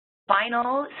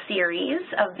final series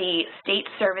of the State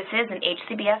Services and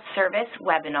HCBS Service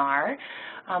webinar.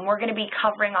 We're going to be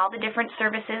covering all the different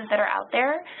services that are out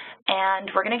there, and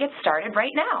we're going to get started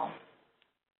right now.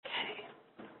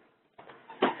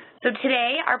 So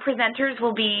today, our presenters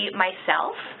will be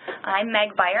myself. I'm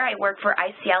Meg Beyer. I work for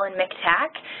ICL and MCTAC,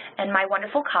 and my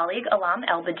wonderful colleague, Alam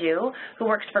Elbadou, who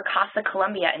works for Casa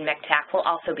Columbia and MCTAC, will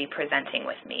also be presenting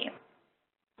with me.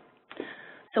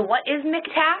 So what is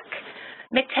MCTAC?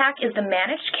 MCTAC is the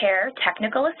Managed Care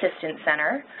Technical Assistance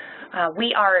Center.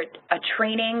 We are a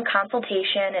training,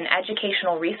 consultation, and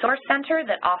educational resource center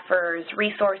that offers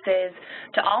resources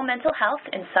to all mental health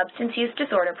and substance use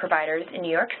disorder providers in New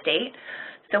York State.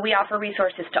 So we offer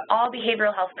resources to all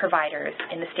behavioral health providers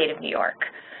in the state of New York.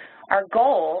 Our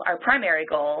goal, our primary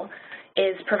goal,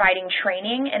 is providing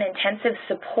training and intensive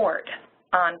support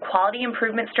on quality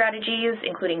improvement strategies,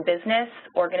 including business,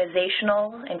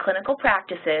 organizational, and clinical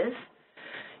practices,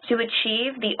 to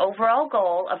achieve the overall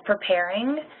goal of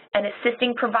preparing and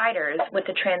assisting providers with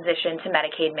the transition to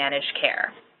Medicaid managed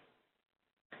care.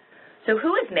 So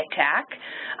who is MCTAC?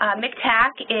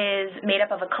 MCTAC is made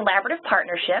up of a collaborative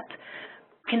partnership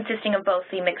consisting of both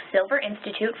the McSilver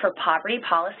Institute for Poverty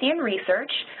Policy and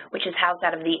Research, which is housed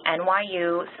out of the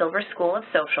NYU Silver School of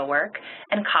Social Work,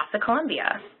 and Casa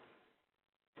Columbia.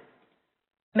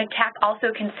 MCTAC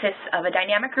also consists of a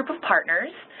dynamic group of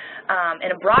partners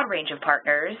and a broad range of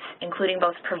partners, including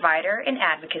both provider and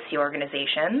advocacy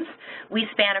organizations. We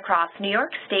span across New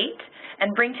York State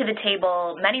and bring to the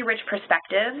table many rich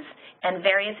perspectives and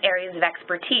various areas of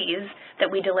expertise that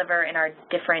we deliver in our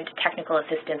different technical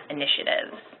assistance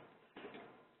initiatives.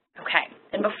 Okay,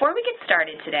 and before we get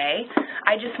started today,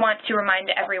 I just want to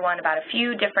remind everyone about a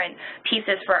few different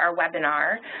pieces for our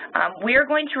webinar. We are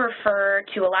going to refer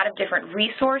to a lot of different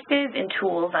resources and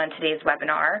tools on today's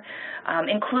webinar,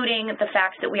 including the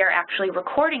fact that we are actually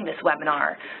recording this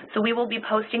webinar. So we will be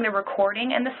posting the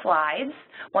recording and the slides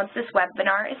once this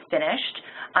webinar is finished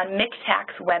on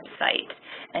MCTAC's website.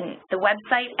 And the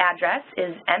website address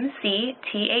is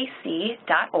mctac.org.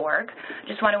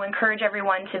 Just want to encourage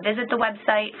everyone to visit the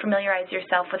website, familiarize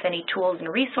yourself with any tools and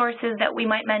resources that we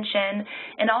might mention,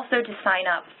 and also to sign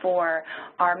up for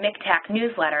our MCTAC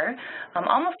newsletter.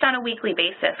 Almost on a weekly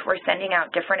basis, we're sending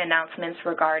out different announcements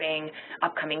regarding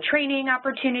upcoming training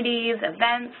opportunities,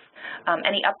 events,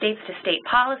 any updates to state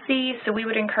policy. So we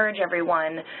would encourage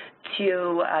everyone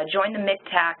to join the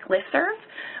MCTAC listserv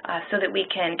so that we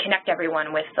can connect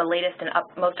everyone with the latest and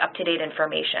most up-to-date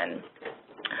information.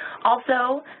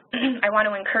 Also, I want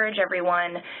to encourage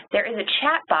everyone, there is a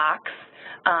chat box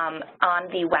on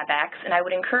the WebEx, and I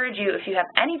would encourage you, if you have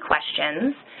any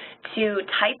questions, to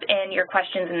type in your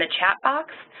questions in the chat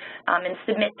box and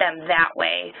submit them that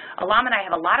way. Alam and I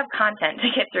have a lot of content to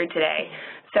get through today.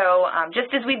 So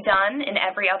just as we've done in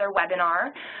every other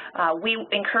webinar, we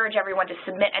encourage everyone to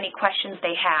submit any questions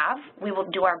they have. We will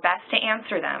do our best to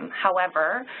answer them.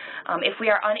 However, if we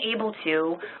are unable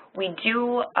to, we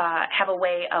do have a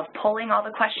way of pulling all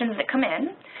the questions that come in,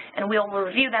 and we'll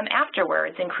review them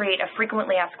afterwards and create a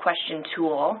frequently asked question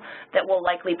tool that we'll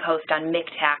likely post on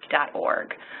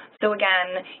MCTAC.org. So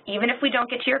again, even if we don't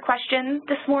get to your question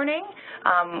this morning,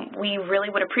 we really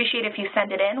would appreciate if you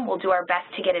send it in. We'll do our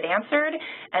best to get it answered,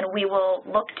 and we will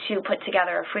look to put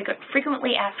together a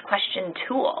frequently asked question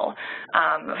tool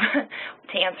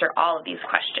to answer all of these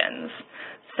questions.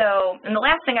 So, and the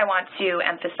last thing I want to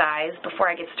emphasize before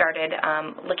I get started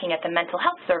looking at the mental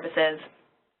health services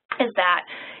is that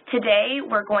today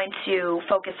we're going to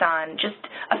focus on just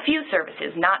a few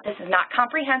services. This is not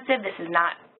comprehensive. This is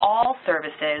not all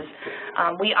services.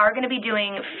 We are going to be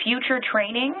doing future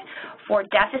training for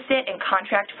deficit and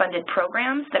contract-funded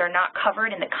programs that are not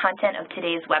covered in the content of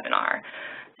today's webinar.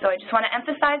 So I just want to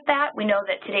emphasize that. We know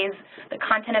that the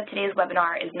content of today's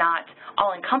webinar is not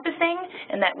all-encompassing,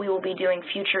 and that we will be doing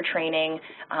future training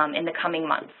in the coming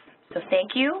months. So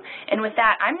thank you. And with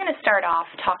that, I'm going to start off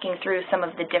talking through some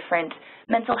of the different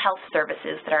mental health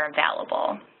services that are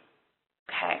available.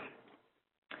 Okay.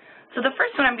 So the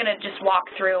first one I'm going to just walk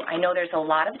through, I know there's a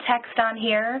lot of text on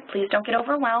here. Please don't get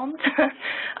overwhelmed.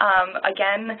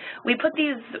 Again, we put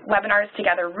these webinars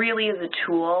together really as a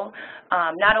tool,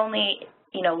 not only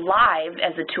live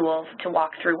as a tool to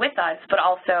walk through with us, but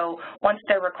also once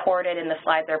they're recorded and the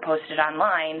slides are posted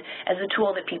online as a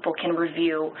tool that people can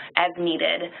review as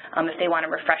needed if they want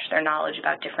to refresh their knowledge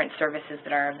about different services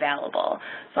that are available.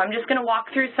 So I'm just going to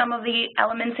walk through some of the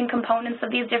elements and components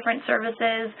of these different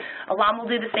services. Alam will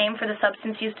do the same for the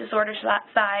substance use disorder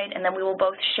side, and then we will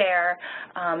both share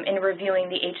in reviewing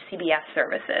the HCBS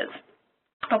services.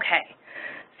 Okay,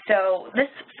 so this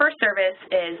first service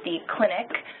is the clinic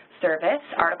service,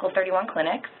 Article 31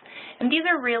 clinics, and these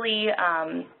are really,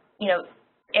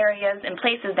 areas and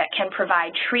places that can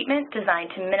provide treatment designed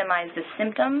to minimize the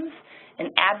symptoms and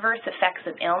adverse effects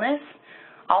of illness,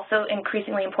 also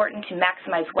increasingly important to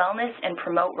maximize wellness and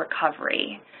promote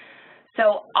recovery.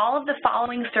 So all of the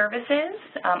following services,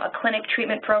 a clinic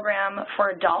treatment program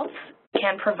for adults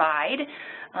can provide.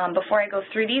 Before I go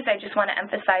through these, I just want to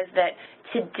emphasize that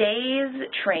today's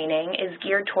training is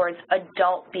geared towards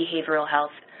adult behavioral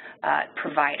health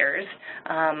providers.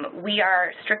 We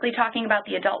are strictly talking about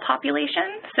the adult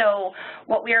population, so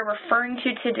what we are referring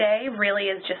to today really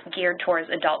is just geared towards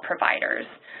adult providers.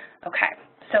 Okay,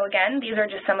 so again, these are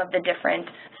just some of the different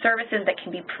services that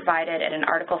can be provided at an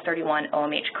Article 31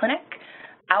 OMH clinic: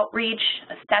 outreach,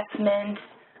 assessment,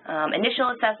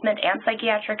 initial assessment and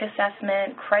psychiatric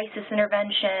assessment, crisis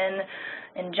intervention,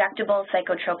 injectable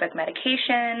psychotropic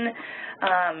medication.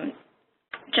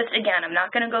 Just again, I'm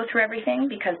not going to go through everything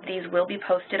because these will be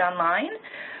posted online,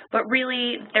 but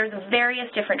really there's various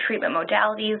different treatment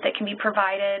modalities that can be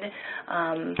provided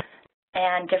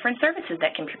and different services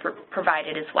that can be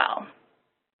provided as well.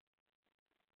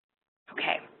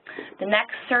 Okay, the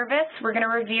next service we're going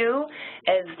to review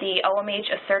is the OMH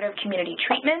Assertive Community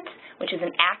Treatment, which is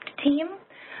an ACT team.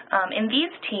 And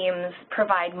these teams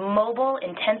provide mobile,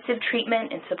 intensive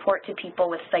treatment and support to people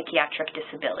with psychiatric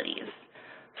disabilities.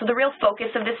 So the real focus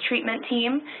of this treatment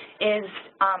team is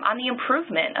on the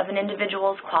improvement of an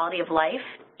individual's quality of life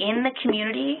in the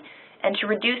community and to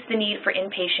reduce the need for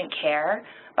inpatient care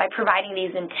by providing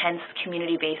these intense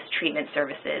community-based treatment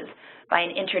services by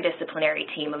an interdisciplinary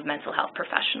team of mental health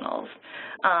professionals.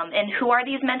 And who are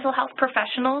these mental health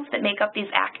professionals that make up these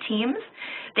ACT teams?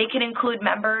 They can include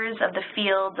members of the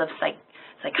fields of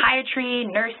psychiatry,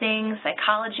 nursing,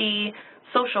 psychology,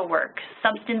 social work,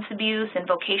 substance abuse, and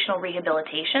vocational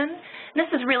rehabilitation. And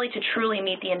this is really to truly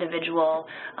meet the individual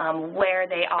where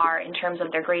they are in terms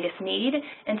of their greatest need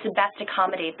and to best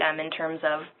accommodate them in terms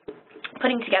of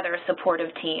putting together a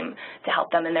supportive team to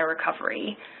help them in their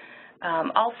recovery.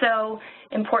 Also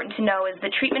important to know is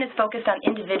that treatment is focused on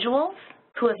individuals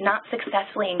who have not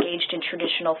successfully engaged in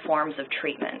traditional forms of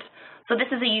treatment. So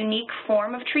this is a unique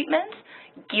form of treatment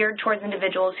geared towards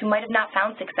individuals who might have not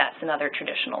found success in other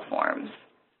traditional forms.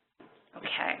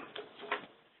 Okay.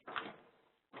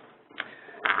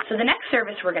 So the next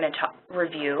service we're going to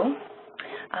review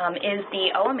is the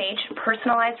OMH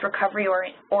Personalized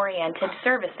Recovery-Oriented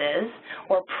Services,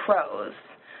 or PROS.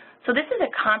 So this is a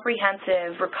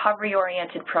comprehensive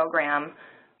recovery-oriented program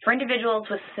for individuals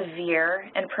with severe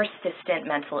and persistent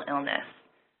mental illness.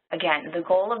 Again, the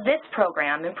goal of this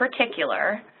program in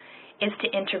particular is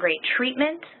to integrate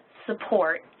treatment,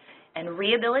 support, and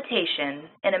rehabilitation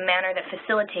in a manner that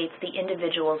facilitates the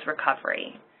individual's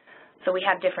recovery. So we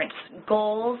have different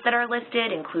goals that are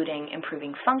listed, including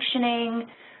improving functioning,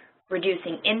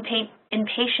 reducing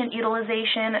inpatient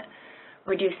utilization,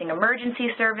 reducing emergency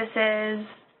services.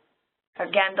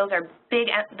 Again, those are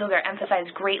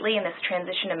emphasized greatly in this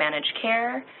transition to managed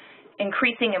care,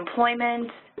 increasing employment,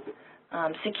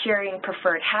 securing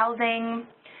preferred housing.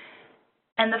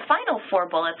 And the final four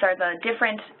bullets are the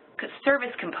different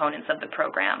service components of the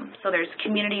program. So there's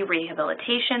community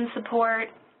rehabilitation support,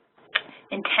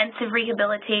 intensive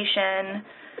rehabilitation,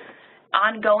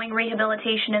 ongoing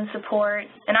rehabilitation and support.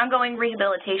 And ongoing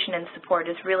rehabilitation and support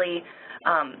is really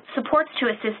supports to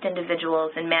assist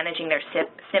individuals in managing their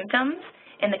symptoms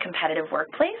in the competitive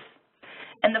workplace.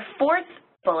 And the fourth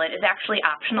bullet is actually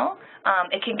optional.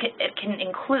 It can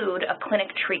include a clinic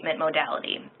treatment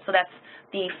modality. So that's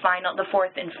the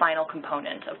fourth and final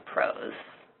component of PROS.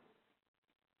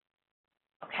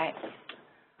 Okay.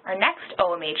 Our next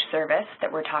OMH service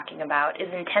that we're talking about is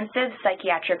intensive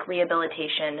psychiatric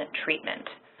rehabilitation treatment.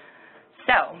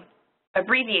 So,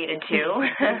 abbreviated to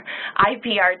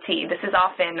IPRT. This is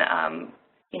often,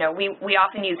 we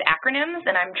often use acronyms,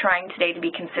 and I'm trying today to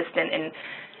be consistent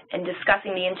in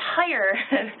discussing the entire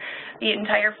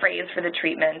phrase for the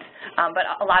treatment, but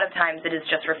a lot of times it is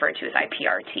just referred to as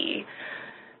IPRT.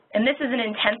 And this is an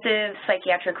intensive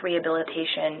psychiatric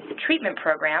rehabilitation treatment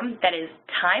program that is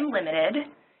time-limited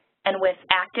and with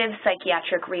active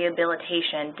psychiatric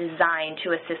rehabilitation designed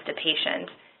to assist a patient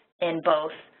in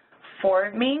both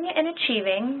forming and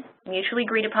achieving mutually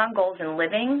agreed upon goals in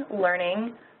living,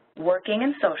 learning, working,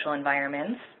 and social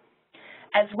environments,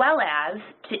 as well as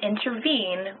to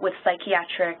intervene with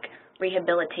psychiatric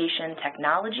rehabilitation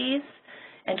technologies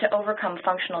and to overcome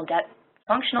functional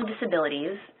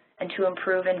disabilities and to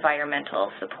improve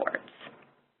environmental supports.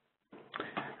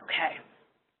 Okay.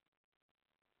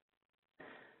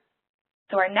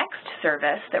 So our next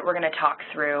service that we're going to talk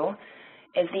through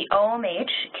is the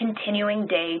OMH Continuing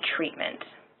Day Treatment.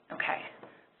 Okay,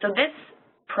 so this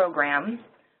program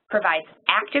provides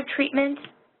active treatment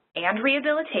and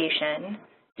rehabilitation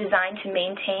designed to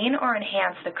maintain or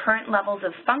enhance the current levels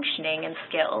of functioning and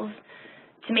skills,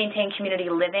 to maintain community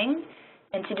living,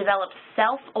 and to develop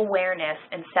self-awareness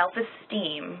and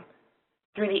self-esteem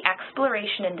through the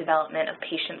exploration and development of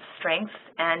patients' strengths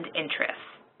and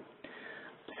interests.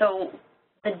 So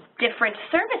the different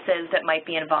services that might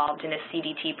be involved in a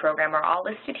CDT program are all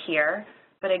listed here,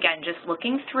 but again, just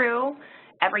looking through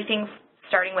everything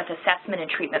starting with assessment and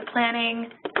treatment planning,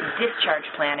 discharge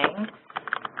planning,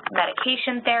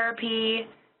 medication therapy,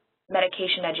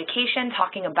 medication education,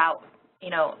 talking about,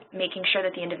 making sure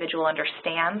that the individual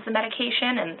understands the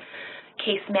medication, and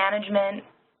case management,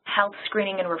 health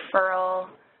screening and referral,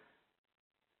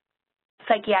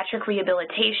 psychiatric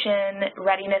rehabilitation,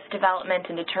 readiness development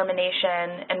and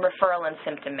determination, and referral and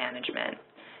symptom management.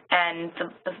 And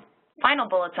the final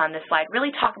bullets on this slide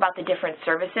really talk about the different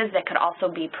services that could also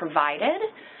be provided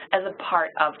as a part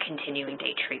of continuing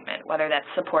day treatment, whether that's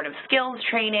supportive skills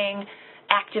training,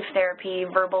 active therapy,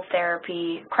 verbal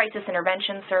therapy, crisis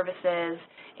intervention services,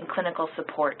 and clinical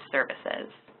support services.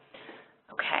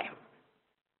 Okay.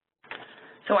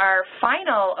 So our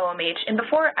final OMH, and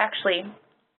before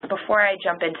I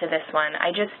jump into this one, I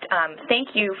just thank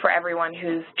you for everyone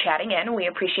who's chatting in. We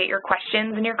appreciate your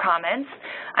questions and your comments.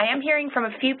 I am hearing from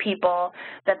a few people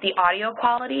that the audio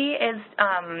quality is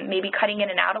maybe cutting in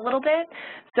and out a little bit.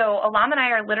 So Alam and I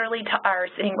are literally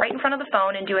sitting right in front of the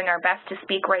phone and doing our best to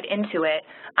speak right into it.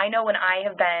 I know when I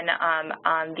have been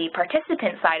on the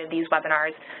participant side of these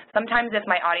webinars, sometimes if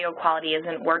my audio quality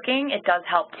isn't working, it does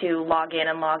help to log in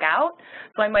and log out.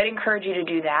 So I might encourage you to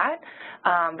do that.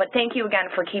 But thank you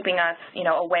again for keeping us,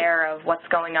 aware of what's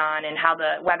going on and how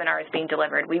the webinar is being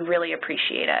delivered. We really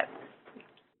appreciate it.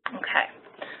 Okay.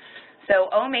 So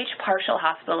OMH partial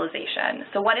hospitalization.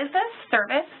 So what is this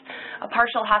service? A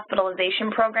partial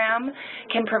hospitalization program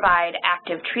can provide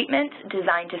active treatment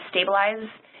designed to stabilize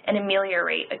and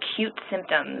ameliorate acute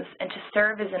symptoms and to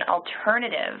serve as an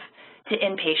alternative to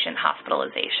inpatient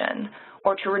hospitalization,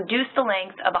 or to reduce the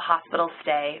length of a hospital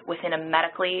stay within a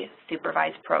medically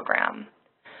supervised program.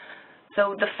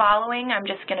 So the following I'm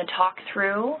just going to talk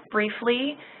through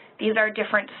briefly. These are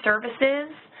different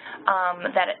services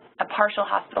that a partial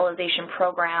hospitalization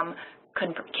program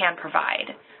can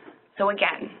provide. So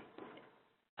again,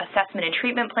 assessment and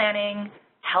treatment planning,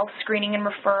 health screening and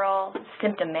referral,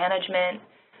 symptom management,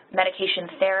 medication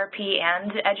therapy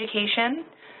and education,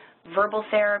 verbal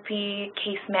therapy,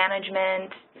 case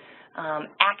management,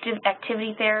 active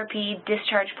activity therapy,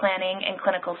 discharge planning, and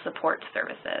clinical support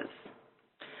services.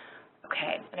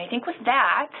 Okay, and I think with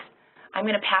that, I'm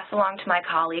going to pass along to my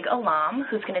colleague, Alam,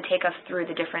 who's going to take us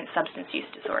through the different substance use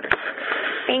disorders.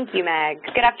 Thank you, Meg.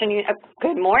 Good afternoon.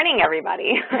 Good morning,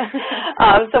 everybody.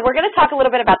 So we're going to talk a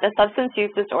little bit about the substance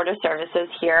use disorder services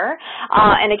here.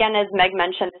 And again, as Meg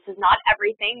mentioned, this is not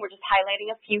everything. We're just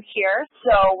highlighting a few here.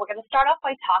 So we're going to start off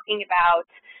by talking about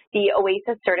the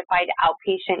OASIS Certified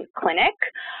Outpatient Clinic.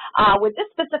 With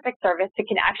this specific service, it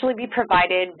can actually be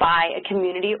provided by a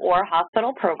community or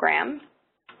hospital program.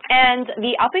 And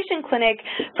the outpatient clinic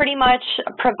pretty much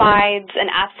provides an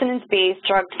abstinence-based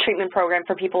drug treatment program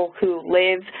for people who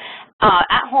live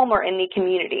at home or in the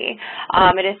community.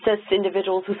 It assists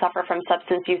individuals who suffer from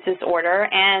substance use disorder,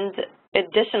 and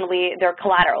additionally, their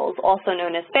collaterals, also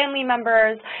known as family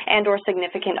members and or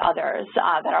significant others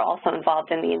that are also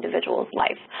involved in the individual's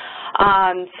life.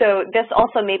 So this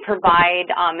also may provide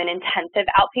an intensive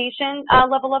outpatient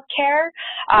level of care.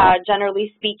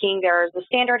 Generally speaking, there's a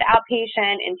standard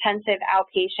outpatient, intensive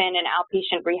outpatient, and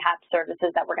outpatient rehab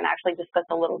services that we're going to actually discuss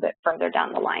a little bit further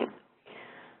down the line.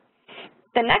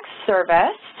 The next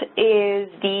service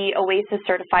is the OASIS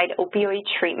Certified Opioid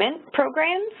Treatment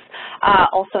Programs,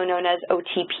 also known as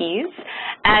OTPs,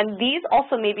 and these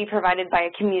also may be provided by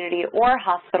a community or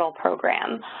hospital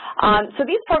program. So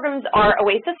these programs are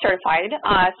OASIS certified,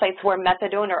 sites where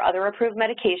methadone or other approved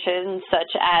medications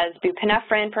such as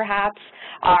buprenorphine perhaps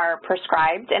are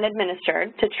prescribed and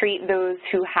administered to treat those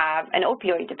who have an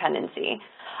opioid dependency.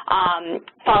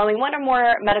 Following one or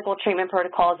more medical treatment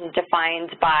protocols is defined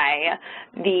by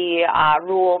the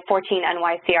Rule 14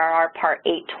 NYCRR Part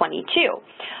 822,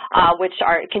 which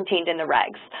are contained in the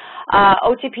regs.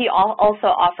 OTP also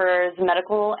offers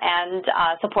medical and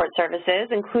support services,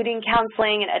 including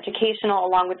counseling and educational,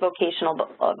 along with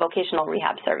vocational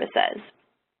rehab services.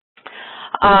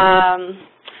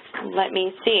 Let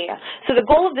me see. So the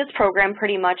goal of this program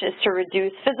pretty much is to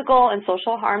reduce physical and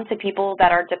social harm to people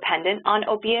that are dependent on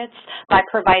opiates by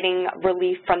providing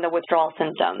relief from the withdrawal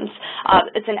symptoms.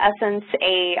 It's in essence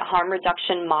a harm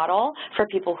reduction model for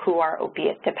people who are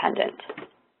opiate dependent.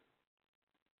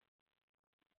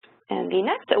 And the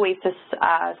next OASIS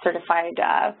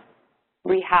certified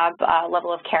rehab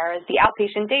level of care is the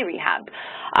outpatient day rehab,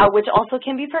 which also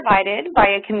can be provided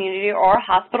by a community or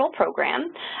hospital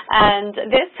program. And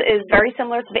this is very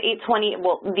similar to the 820,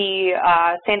 well, the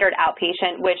standard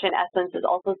outpatient, which in essence is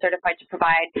also certified to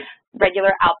provide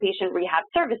regular outpatient rehab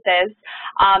services.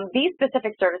 These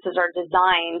specific services are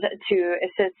designed to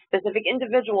assist specific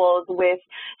individuals with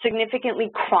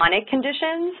significantly chronic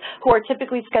conditions who are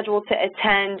typically scheduled to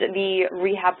attend the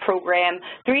rehab program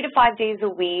 3 to 5 days a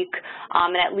week,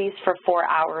 and at least for 4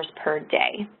 hours per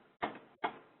day.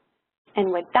 And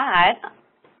with that,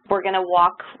 we're going to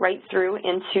walk right through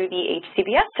into the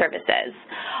HCBS services.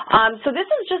 So this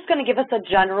is just going to give us a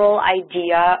general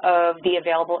idea of the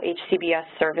available HCBS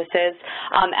services.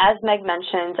 As Meg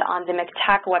mentioned, on the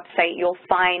MCTAC website, you'll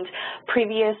find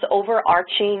previous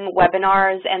overarching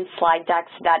webinars and slide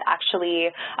decks that actually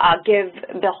give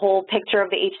the whole picture of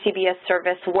the HCBS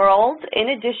service world, in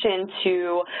addition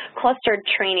to clustered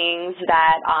trainings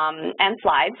that and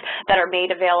slides that are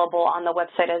made available on the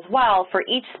website as well for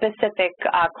each specific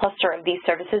cluster of these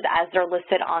services as they're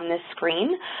listed on this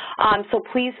screen. So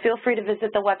please feel free to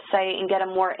visit the website and get a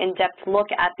more in-depth look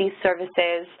at these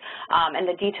services and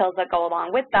the details that go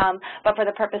along with them. But for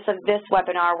the purpose of this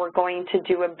webinar, we're going to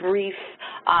do a brief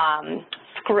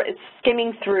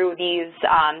skimming through these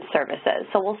services.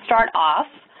 So we'll start off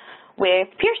with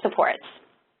peer supports.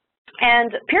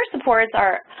 And peer supports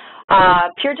are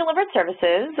peer-delivered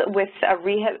services with a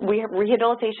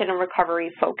rehabilitation and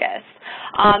recovery focus.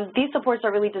 These supports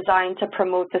are really designed to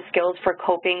promote the skills for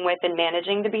coping with and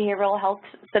managing the behavioral health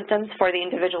symptoms for the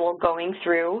individual going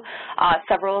through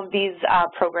several of these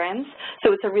programs.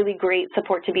 So it's a really great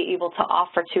support to be able to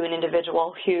offer to an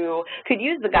individual who could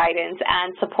use the guidance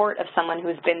and support of someone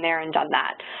who's been there and done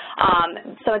that.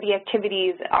 Some of the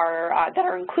activities that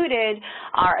are included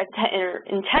are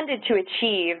intended to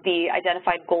achieve the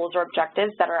identified goals or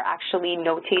objectives that are actually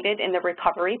notated in the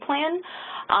recovery plan,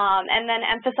 and then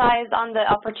emphasize on the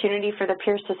opportunity for the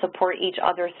peers to support each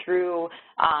other through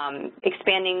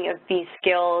expanding these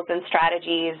skills and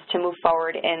strategies to move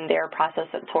forward in their process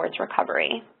towards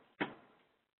recovery.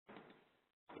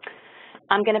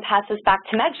 I'm going to pass this back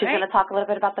to Meg. She's going to talk a little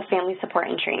bit about the family support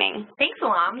and training. Thanks,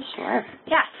 Alam. Sure.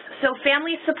 Yes, so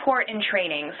family support and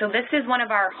training. So this is one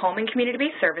of our home and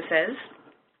community-based services.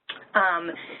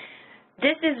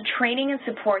 This is training and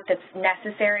support that's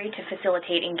necessary to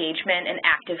facilitate engagement and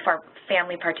active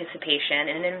family participation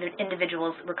in an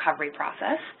individual's recovery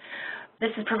process.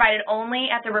 This is provided only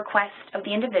at the request of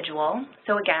the individual.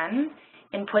 So again,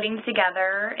 in putting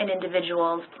together an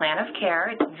individual's plan of care,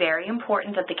 it's very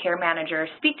important that the care manager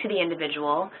speak to the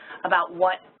individual about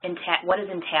what is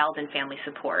entailed in family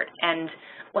support and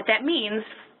what that means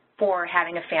for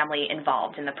having a family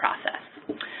involved in the process.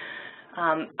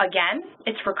 Again,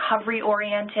 it's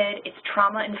recovery-oriented, it's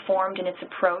trauma-informed in its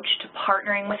approach to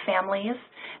partnering with families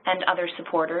and other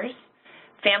supporters.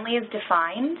 Family is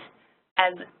defined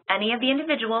as any of the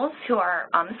individuals who are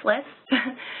on this list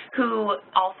who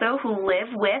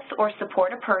live with or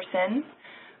support a person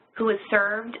who is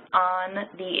served on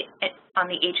the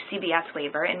HCBS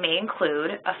waiver and may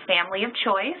include a family of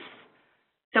choice.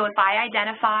 So if I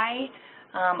identify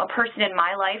a person in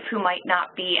my life who might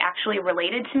not be actually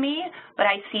related to me, but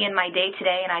I see in my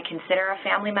day-to-day and I consider a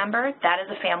family member, that is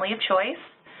a family of choice.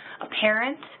 A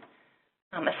parent,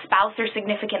 a spouse or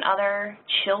significant other,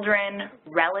 children,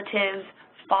 relatives,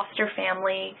 foster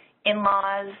family,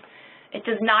 in-laws. It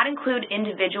does not include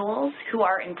individuals who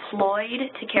are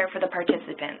employed to care for the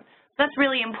participant. That's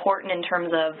really important in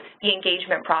terms of the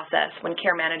engagement process when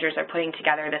care managers are putting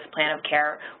together this plan of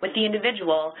care with the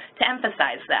individual to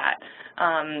emphasize that.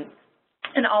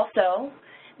 And also,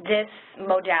 this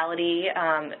modality,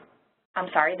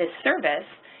 this service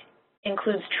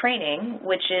includes training,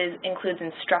 which includes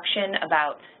instruction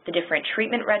about the different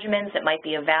treatment regimens that might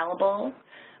be available,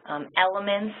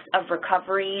 elements of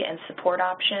recovery and support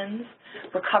options,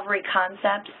 recovery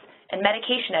concepts, and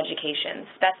medication education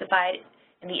specified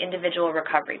in the individual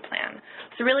recovery plan.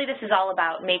 So really this is all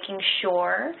about making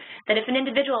sure that if an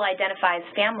individual identifies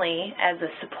family as a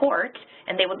support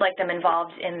and they would like them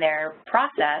involved in their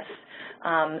process,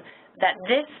 that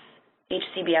this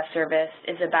HCBS service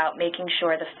is about making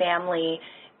sure the family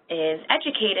is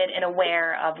educated and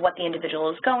aware of what the individual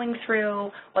is going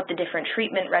through, what the different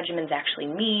treatment regimens actually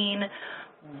mean,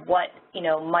 what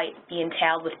might be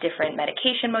entailed with different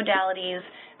medication modalities,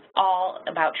 all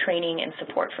about training and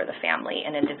support for the family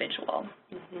and individual.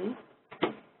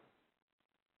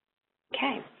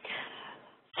 Okay.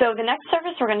 So the next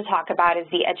service we're going to talk about is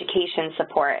the education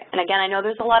support. And again, I know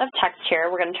there's a lot of text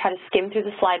here. We're going to try to skim through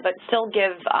the slide, but still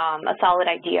give a solid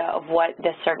idea of what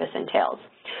this service entails.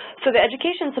 So the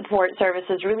education support service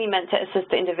is really meant to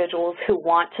assist the individuals who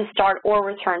want to start or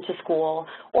return to school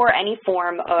or any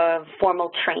form of formal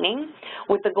training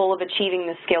with the goal of achieving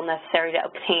the skill necessary to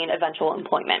obtain eventual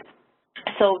employment.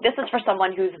 So this is for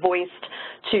someone who's voiced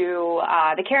to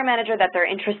the care manager that they're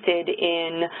interested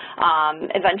in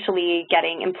eventually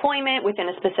getting employment within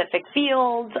a specific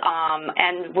field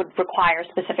and would require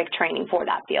specific training for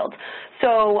that field.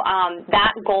 So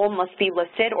that goal must be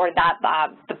listed, or that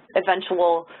the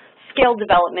eventual skill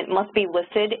development must be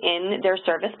listed in their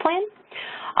service plan.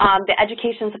 The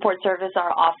education support service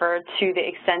are offered to the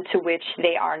extent to which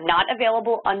they are not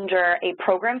available under a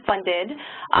program funded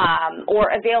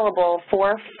or available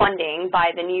for funding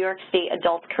by the New York State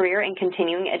Adult Career and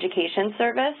Continuing Education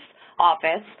Service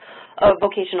Office of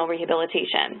Vocational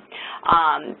Rehabilitation.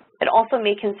 It also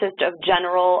may consist of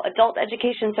general adult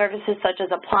education services such as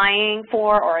applying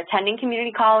for or attending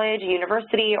community college,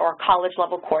 university, or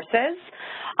college-level courses,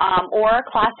 or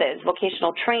classes,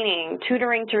 vocational training,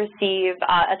 tutoring to receive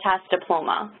a TAS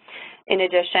diploma. In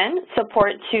addition,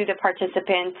 support to the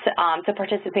participants to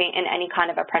participate in any kind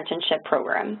of apprenticeship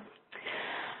program.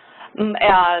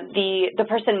 The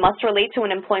person must relate to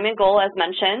an employment goal, as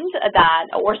mentioned,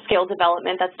 or skill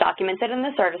development that's documented in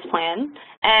the service plan,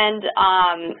 and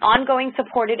ongoing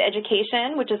supported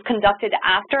education, which is conducted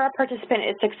after a participant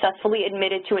is successfully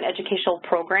admitted to an educational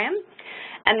program.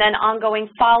 And then ongoing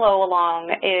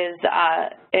follow-along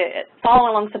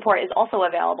support is also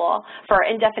available for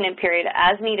an indefinite period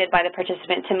as needed by the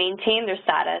participant to maintain their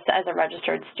status as a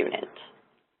registered student.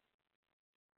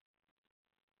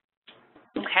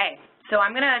 Okay, so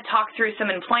I'm going to talk through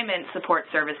some employment support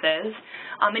services.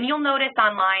 And you'll notice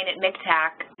online at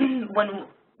MCTAC, when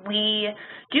we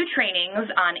do trainings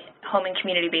on home and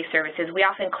community-based services, we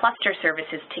often cluster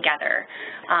services together.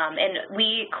 And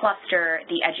we cluster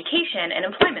the education and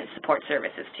employment support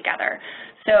services together.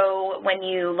 So when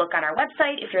you look on our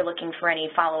website, if you're looking for any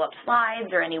follow-up slides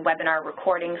or any webinar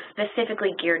recordings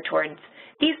specifically geared towards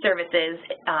these services,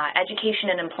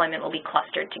 education and employment will be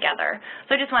clustered together.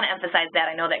 So I just want to emphasize that.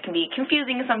 I know that can be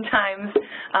confusing sometimes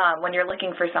when you're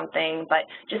looking for something, but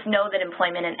just know that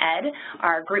employment and ed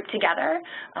are grouped together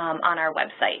on our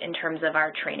website in terms of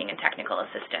our training and technical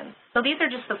assistance. So these are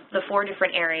just the 4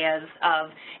 different areas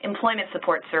of employment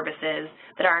support services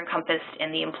that are encompassed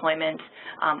in the employment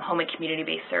home and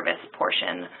community-based service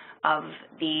portion of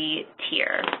the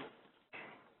tier.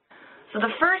 So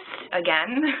the first,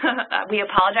 again, we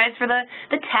apologize for the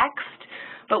text,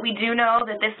 but we do know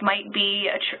that this might be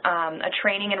a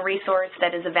training and resource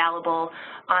that is available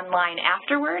online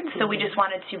afterwards, so we just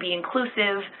wanted to be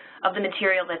inclusive of the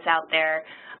material that's out there.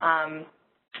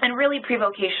 And really,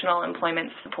 pre-vocational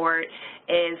employment support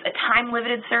is a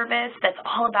time-limited service that's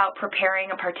all about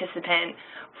preparing a participant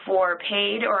for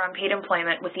paid or unpaid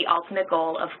employment with the ultimate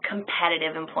goal of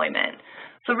competitive employment.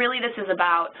 So really this is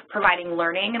about providing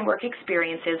learning and work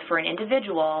experiences for an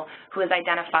individual who has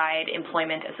identified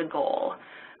employment as a goal.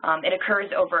 It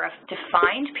occurs over a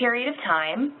defined period of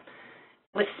time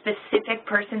with specific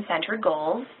person-centered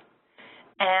goals,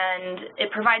 and it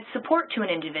provides support to an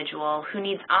individual who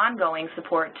needs ongoing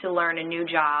support to learn a new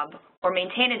job or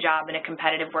maintain a job in a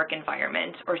competitive work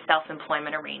environment or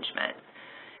self-employment arrangement.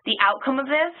 The outcome of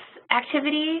this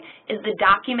activity is the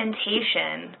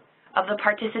documentation of the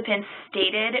participant's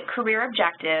stated career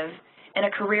objective and a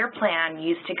career plan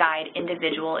used to guide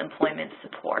individual employment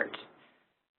support.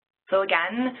 So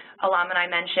again, Alam and I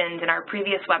mentioned in our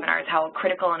previous webinars how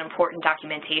critical and important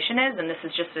documentation is, and this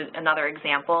is just another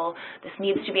example. This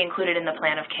needs to be included in the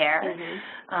plan of care.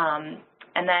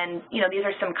 And then, you know, these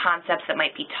are some concepts that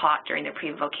might be taught during the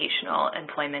pre-vocational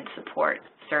employment support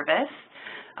service.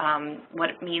 What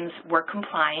it means work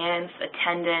compliance,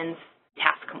 attendance,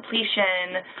 task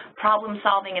completion, problem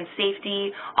solving and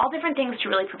safety, all different things to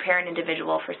really prepare an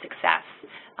individual for success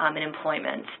in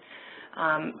employment.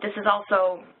 This is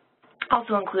also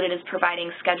included as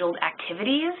providing scheduled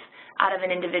activities out of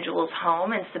an individual's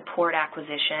home and support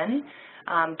acquisition.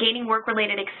 Gaining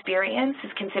work-related experience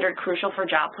is considered crucial for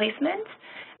job placement,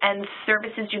 and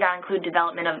services do not include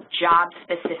development of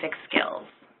job-specific skills.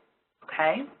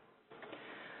 Okay?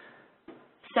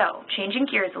 So, changing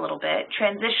gears a little bit,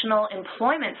 transitional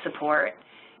employment support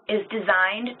is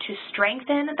designed to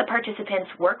strengthen the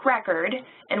participant's work record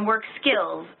and work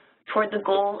skills toward the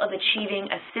goal of achieving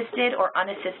assisted or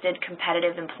unassisted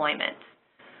competitive employment.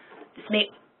 This may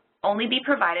only be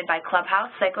provided by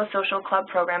clubhouse, psychosocial club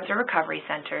programs, or recovery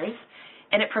centers,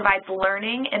 and it provides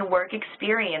learning and work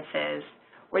experiences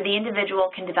where the individual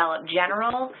can develop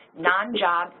general,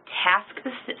 non-job,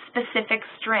 task-specific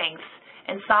strengths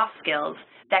and soft skills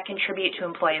that contribute to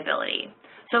employability.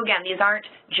 So again, these aren't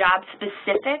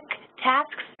job-specific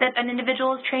tasks that an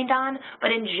individual is trained on,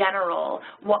 but in general,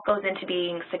 what goes into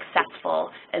being successful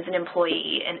as an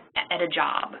employee at a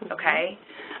job, okay?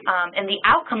 And the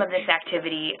outcome of this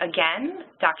activity, again,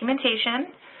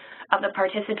 documentation of the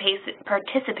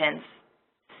participants'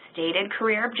 stated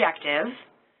career objectives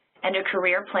and a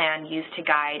career plan used to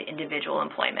guide individual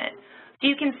employment. So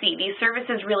you can see these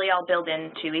services really all build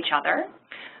into each other.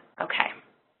 Okay.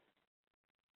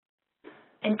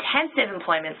 Intensive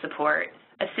employment support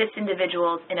assists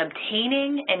individuals in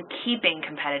obtaining and keeping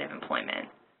competitive employment.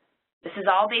 This is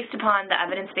all based upon the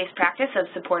evidence-based practice of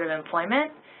supportive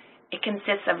employment. It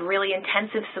consists of really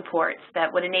intensive supports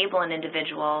that would enable an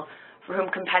individual for whom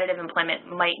competitive employment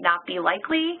might not be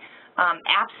likely,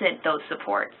 absent those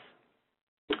supports.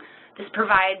 This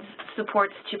provides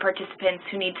supports to participants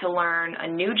who need to learn a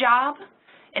new job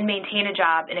and maintain a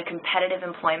job in a competitive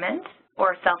employment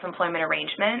or self-employment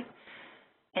arrangement.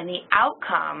 And the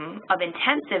outcome of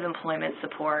intensive employment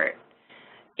support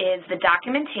is the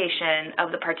documentation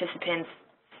of the participants'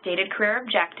 stated career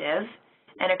objectives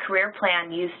and a career plan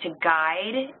used to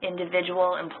guide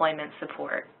individual employment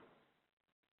support.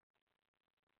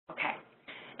 Okay,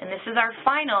 and this is our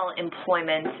final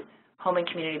employment home and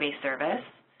community-based service.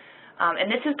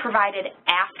 And this is provided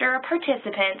after a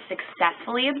participant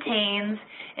successfully obtains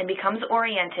and becomes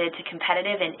oriented to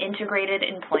competitive and integrated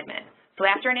employment. So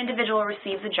after an individual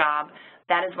receives a job,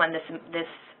 that is when this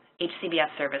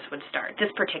HCBS service would start, this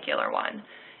particular one.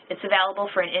 It's available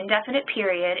for an indefinite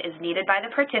period as needed by the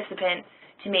participant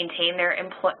to maintain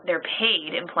their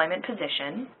paid employment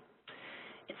position.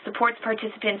 It supports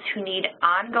participants who need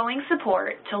ongoing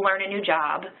support to learn a new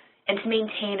job and to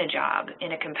maintain a job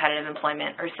in a competitive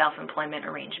employment or self-employment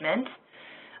arrangement.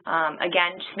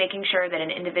 Again, just making sure that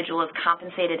an individual is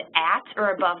compensated at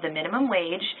or above the minimum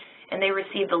wage and they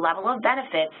receive the level of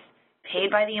benefits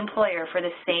paid by the employer for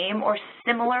the same or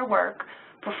similar work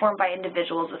performed by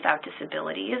individuals without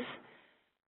disabilities.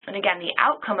 And again, the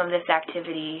outcome of this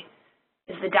activity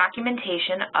is the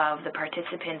documentation of the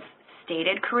participant's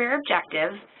stated career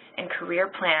objectives and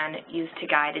career plan used to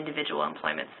guide individual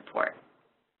employment support.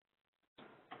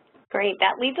 Great.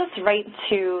 That leads us right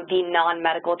to the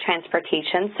non-medical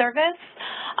transportation service,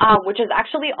 which is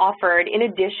actually offered in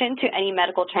addition to any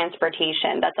medical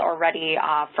transportation that's already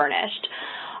furnished.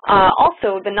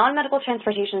 Also, the non-medical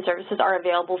transportation services are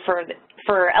available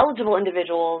for eligible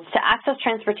individuals to access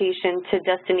transportation to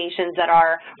destinations that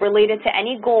are related to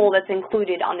any goal that's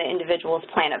included on the individual's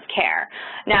plan of care.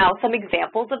 Now, some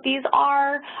examples of these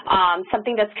are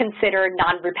something that's considered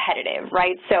non-repetitive,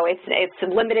 right? So it's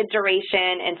limited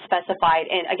duration and specified,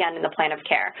 again, in the plan of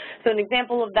care. So an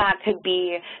example of that could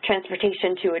be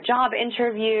transportation to a job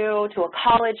interview, to a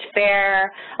college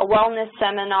fair, a wellness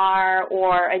seminar,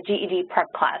 or a GED prep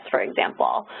class, for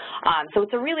example. So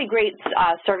it's a really great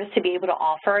service to be able to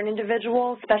offer an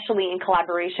individual, especially in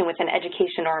collaboration with an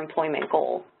education or employment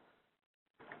goal.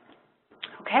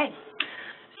 Okay.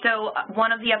 So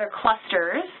one of the other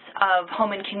clusters of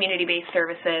home and community-based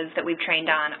services that we've trained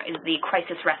on is the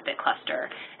crisis respite cluster.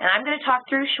 And I'm going to talk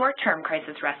through short-term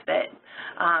crisis respite.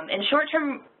 And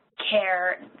short-term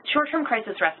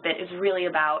crisis respite is really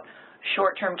about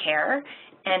short-term care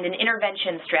and an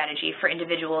intervention strategy for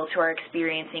individuals who are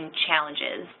experiencing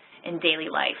challenges in daily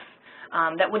life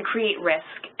that would create risk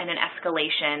and an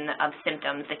escalation of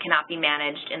symptoms that cannot be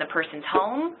managed in the person's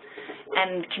home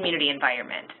and community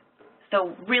environment.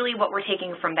 So really what we're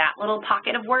taking from that little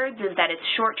pocket of words is that it's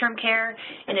short-term care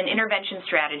and an intervention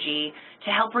strategy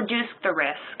to help reduce the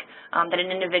risk that an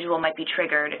individual might be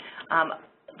triggered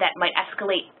that might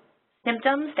escalate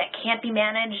symptoms that can't be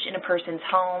managed in a person's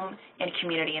home and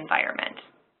community environment.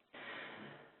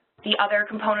 The other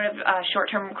component of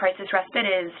short-term crisis respite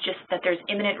is just that there's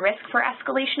imminent risk for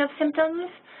escalation of symptoms.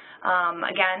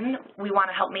 Again, we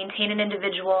want to help maintain an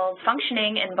individual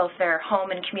functioning in both their home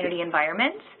and community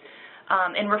environments.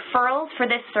 And referrals for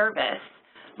this service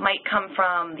might come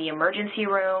from the emergency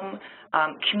room,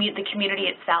 the community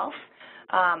itself,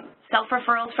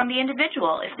 self-referrals from the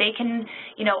individual. If they can,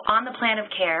 on the plan of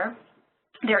care,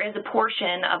 there is a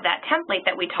portion of that template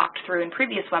that we talked through in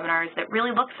previous webinars that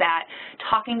really looks at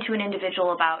talking to an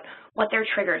individual about what their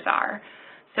triggers are.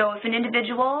 So if an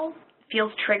individual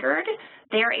feels triggered,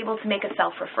 they are able to make a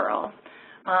self-referral.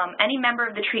 Any member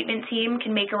of the treatment team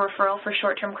can make a referral for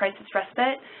short-term crisis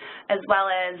respite, as well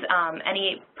as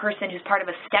any person who's part of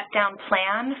a step-down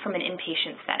plan from an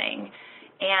inpatient setting.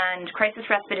 And crisis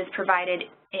respite is provided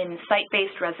in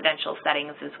site-based residential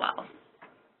settings as well.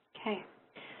 Okay.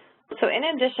 So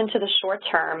in addition to the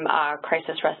short-term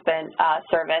crisis respite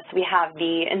service, we have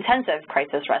the intensive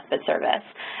crisis respite service.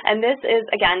 And this is,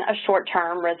 again, a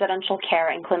short-term residential care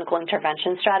and clinical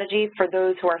intervention strategy for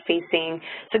those who are facing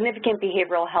significant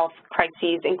behavioral health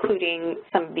crises, including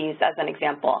some of these as an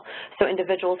example. So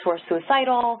individuals who are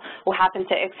suicidal, who happen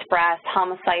to express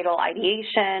homicidal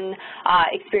ideation,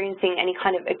 experiencing any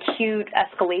kind of acute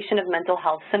escalation of mental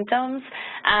health symptoms,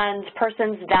 and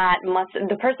persons that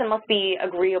the person must be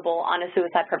agreeable on a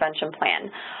suicide prevention plan.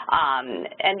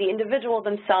 And the individual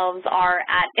themselves are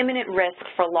at imminent risk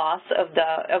for loss of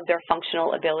their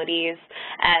functional abilities,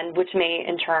 and which may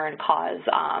in turn cause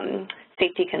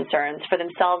safety concerns for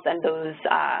themselves and those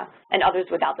and others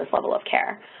without this level of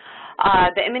care.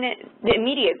 The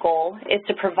immediate goal is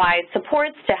to provide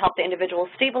supports to help the individual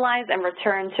stabilize and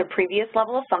return to previous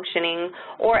level of functioning,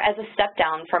 or as a step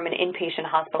down from an inpatient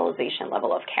hospitalization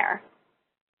level of care.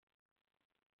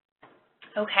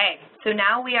 Okay, so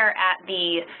now we are at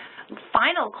the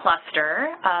final cluster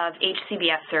of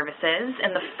HCBS services,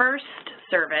 and the first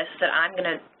service that I'm going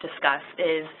to discuss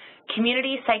is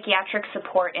Community Psychiatric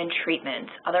Support and Treatment,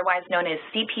 otherwise known as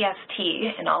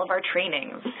CPST in all of our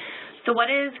trainings. So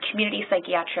what is Community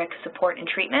Psychiatric Support and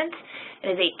Treatment?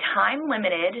 It is a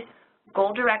time-limited,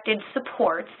 goal-directed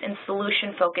supports and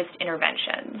solution-focused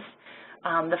interventions.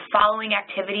 The following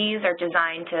activities are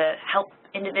designed to help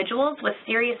individuals with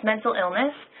serious mental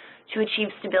illness to achieve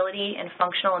stability and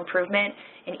functional improvement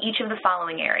in each of the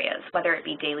following areas, whether it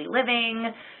be daily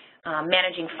living,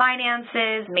 managing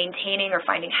finances, maintaining or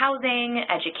finding housing,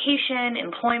 education,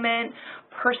 employment,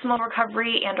 personal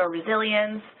recovery and or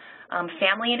resilience,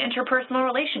 family and interpersonal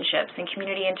relationships, and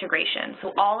community integration.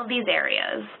 So all of these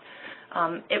areas.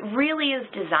 It really is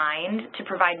designed to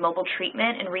provide mobile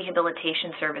treatment and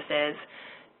rehabilitation services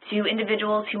to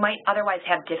individuals who might otherwise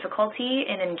have difficulty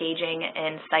in engaging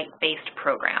in site-based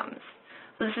programs.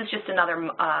 So this is just another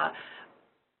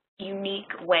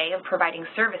unique way of providing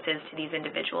services to these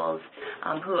individuals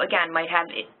who, again, might have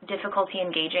difficulty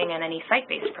engaging in any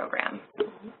site-based program.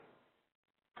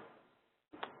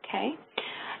 Okay.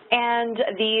 And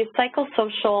the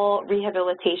psychosocial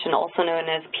rehabilitation, also known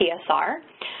as PSR,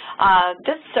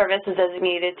 this service is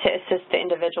designated to assist the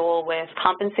individual with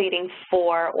compensating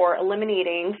for or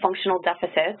eliminating functional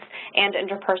deficits and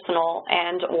interpersonal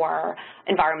and or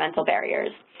environmental barriers.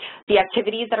 The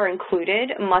activities that are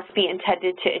included must be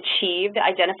intended to achieve the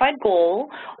identified goal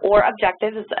or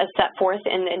objectives as set forth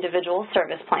in the individual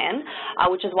service plan,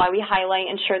 which is why we highlight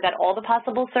ensure that all the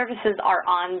possible services are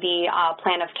on the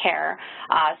plan of care,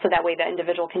 so that way the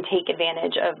individual can take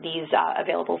advantage of these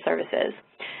available services.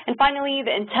 And finally,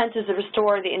 the intent is to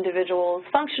restore the individual's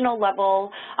functional level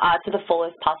to the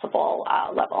fullest possible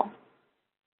level.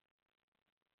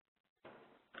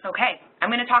 Okay, I'm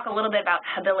going to talk a little bit about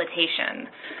habilitation.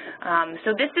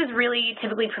 So this is really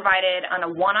typically provided on a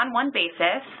one-on-one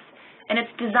basis, and it's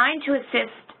designed to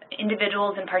assist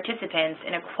individuals and participants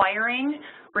in acquiring,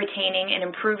 retaining, and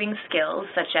improving skills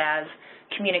such as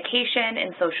communication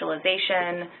and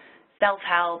socialization,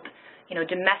 self-help,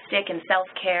 domestic and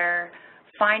self-care,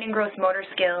 fine and gross motor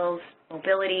skills,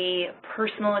 mobility,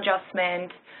 personal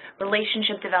adjustment,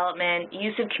 relationship development,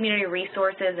 use of community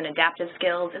resources and adaptive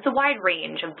skills. It's a wide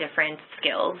range of different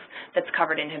skills that's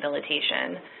covered in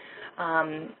habilitation.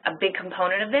 A big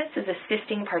component of this is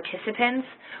assisting participants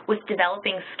with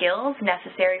developing skills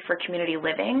necessary for community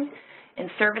living, and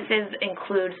services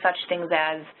include such things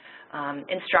as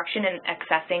instruction in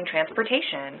accessing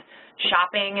transportation,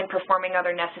 shopping and performing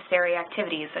other necessary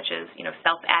activities such as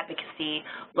self-advocacy,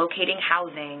 locating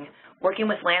housing, working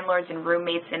with landlords and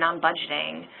roommates and on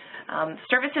budgeting.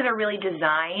 Services are really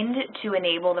designed to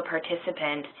enable the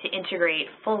participant to integrate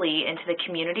fully into the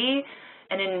community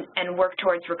and work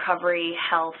towards recovery,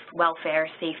 health, welfare,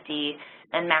 safety,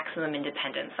 and maximum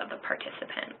independence of the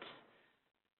participant.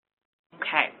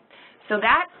 Okay, so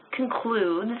that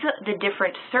concludes the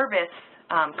different service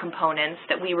components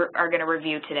that we are going to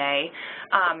review today.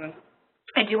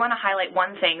 I do want to highlight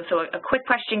one thing. So a quick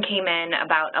question came in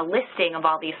about a listing of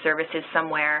all these services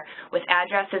somewhere with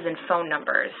addresses and phone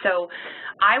numbers. So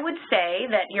I would say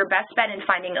that your best bet in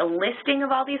finding a listing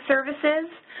of all these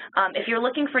services, if you're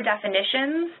looking for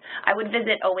definitions, I would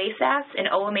visit OASAS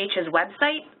and OMH's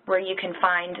website, where you can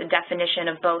find a definition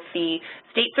of both the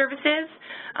state services,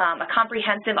 a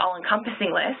comprehensive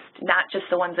all-encompassing list, not just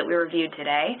the ones that we reviewed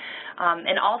today,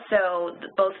 and also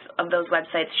both of those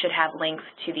websites should have links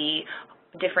to the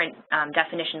different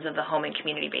definitions of the home and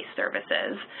community-based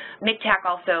services. MCTAC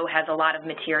also has a lot of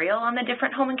material on the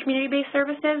different home and community-based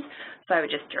services, so I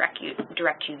would just direct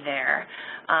you there.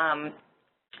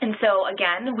 And so,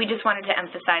 again, we just wanted to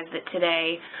emphasize that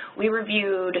today we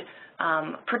reviewed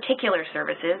particular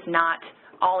services, not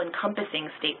all-encompassing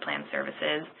state plan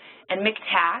services, and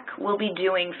MCTAC will be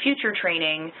doing future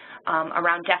training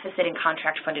around deficit and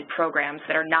contract-funded programs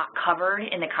that are not covered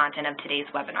in the content of today's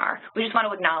webinar. We just want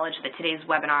to acknowledge that today's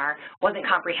webinar wasn't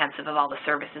comprehensive of all the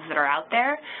services that are out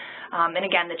there, and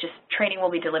again, that just training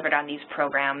will be delivered on these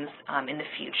programs in the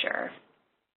future.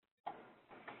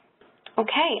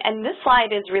 Okay, and this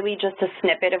slide is really just a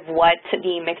snippet of what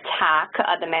the MCTAC,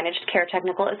 the Managed Care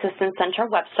Technical Assistance Center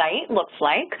website looks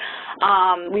like.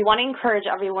 We want to encourage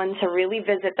everyone to really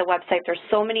visit the website. There's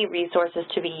so many resources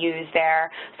to be used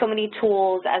there, so many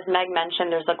tools. As Meg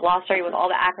mentioned, there's a glossary with all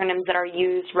the acronyms that are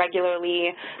used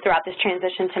regularly throughout this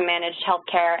transition to managed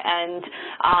healthcare, and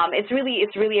it's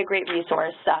really a great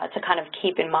resource to kind of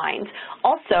keep in mind.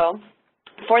 Also,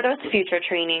 for those future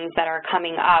trainings that are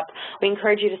coming up, we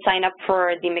encourage you to sign up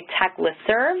for the MCTAC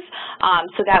listserv,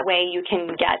 so that way you can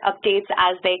get updates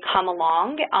as they come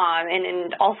along,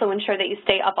 and also ensure that you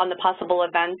stay up on the possible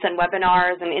events and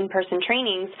webinars and in-person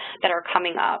trainings that are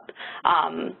coming up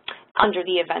under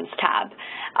the Events tab.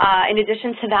 In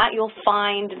addition to that, you'll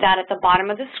find that at the bottom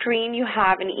of the screen you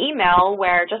have an email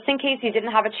where, just in case you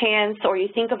didn't have a chance or you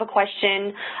think of a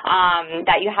question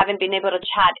that you haven't been able to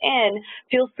chat in,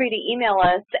 feel free to email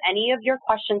us any of your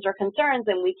questions or concerns,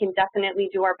 and we can definitely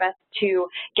do our best to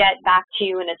get back to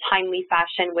you in a timely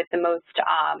fashion with the most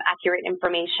accurate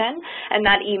information. And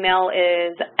that email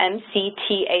is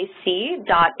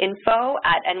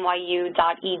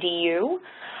mctac.info@nyu.edu.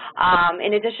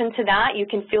 In addition to that, you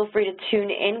can feel free to tune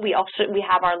in. We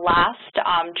have our last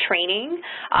training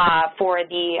for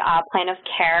the plan of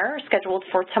care scheduled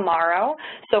for tomorrow.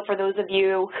 So for those of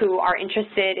you who are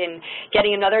interested in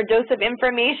getting another dose of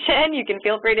information, you can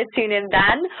feel free to tune in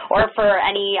then. Or for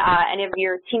any of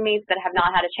your teammates that have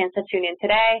not had a chance to tune in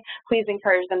today, please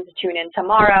encourage them to tune in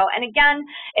tomorrow. And again,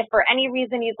 if for any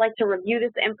reason you'd like to review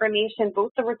this information,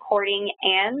 both the recording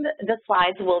and the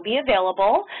slides will be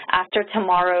available after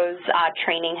tomorrow's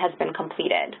training has been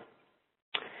completed.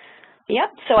 Yep,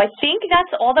 so I think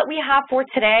that's all that we have for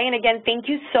today. And again, thank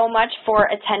you so much for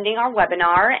attending our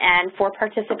webinar and for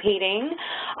participating.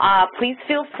 Please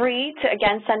feel free to,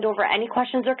 again, send over any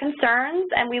questions or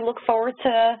concerns, and we look forward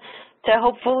to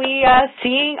hopefully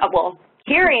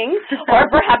hearing or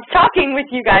perhaps talking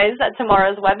with you guys at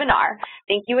tomorrow's webinar.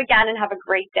 Thank you again, and have a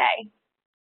great day.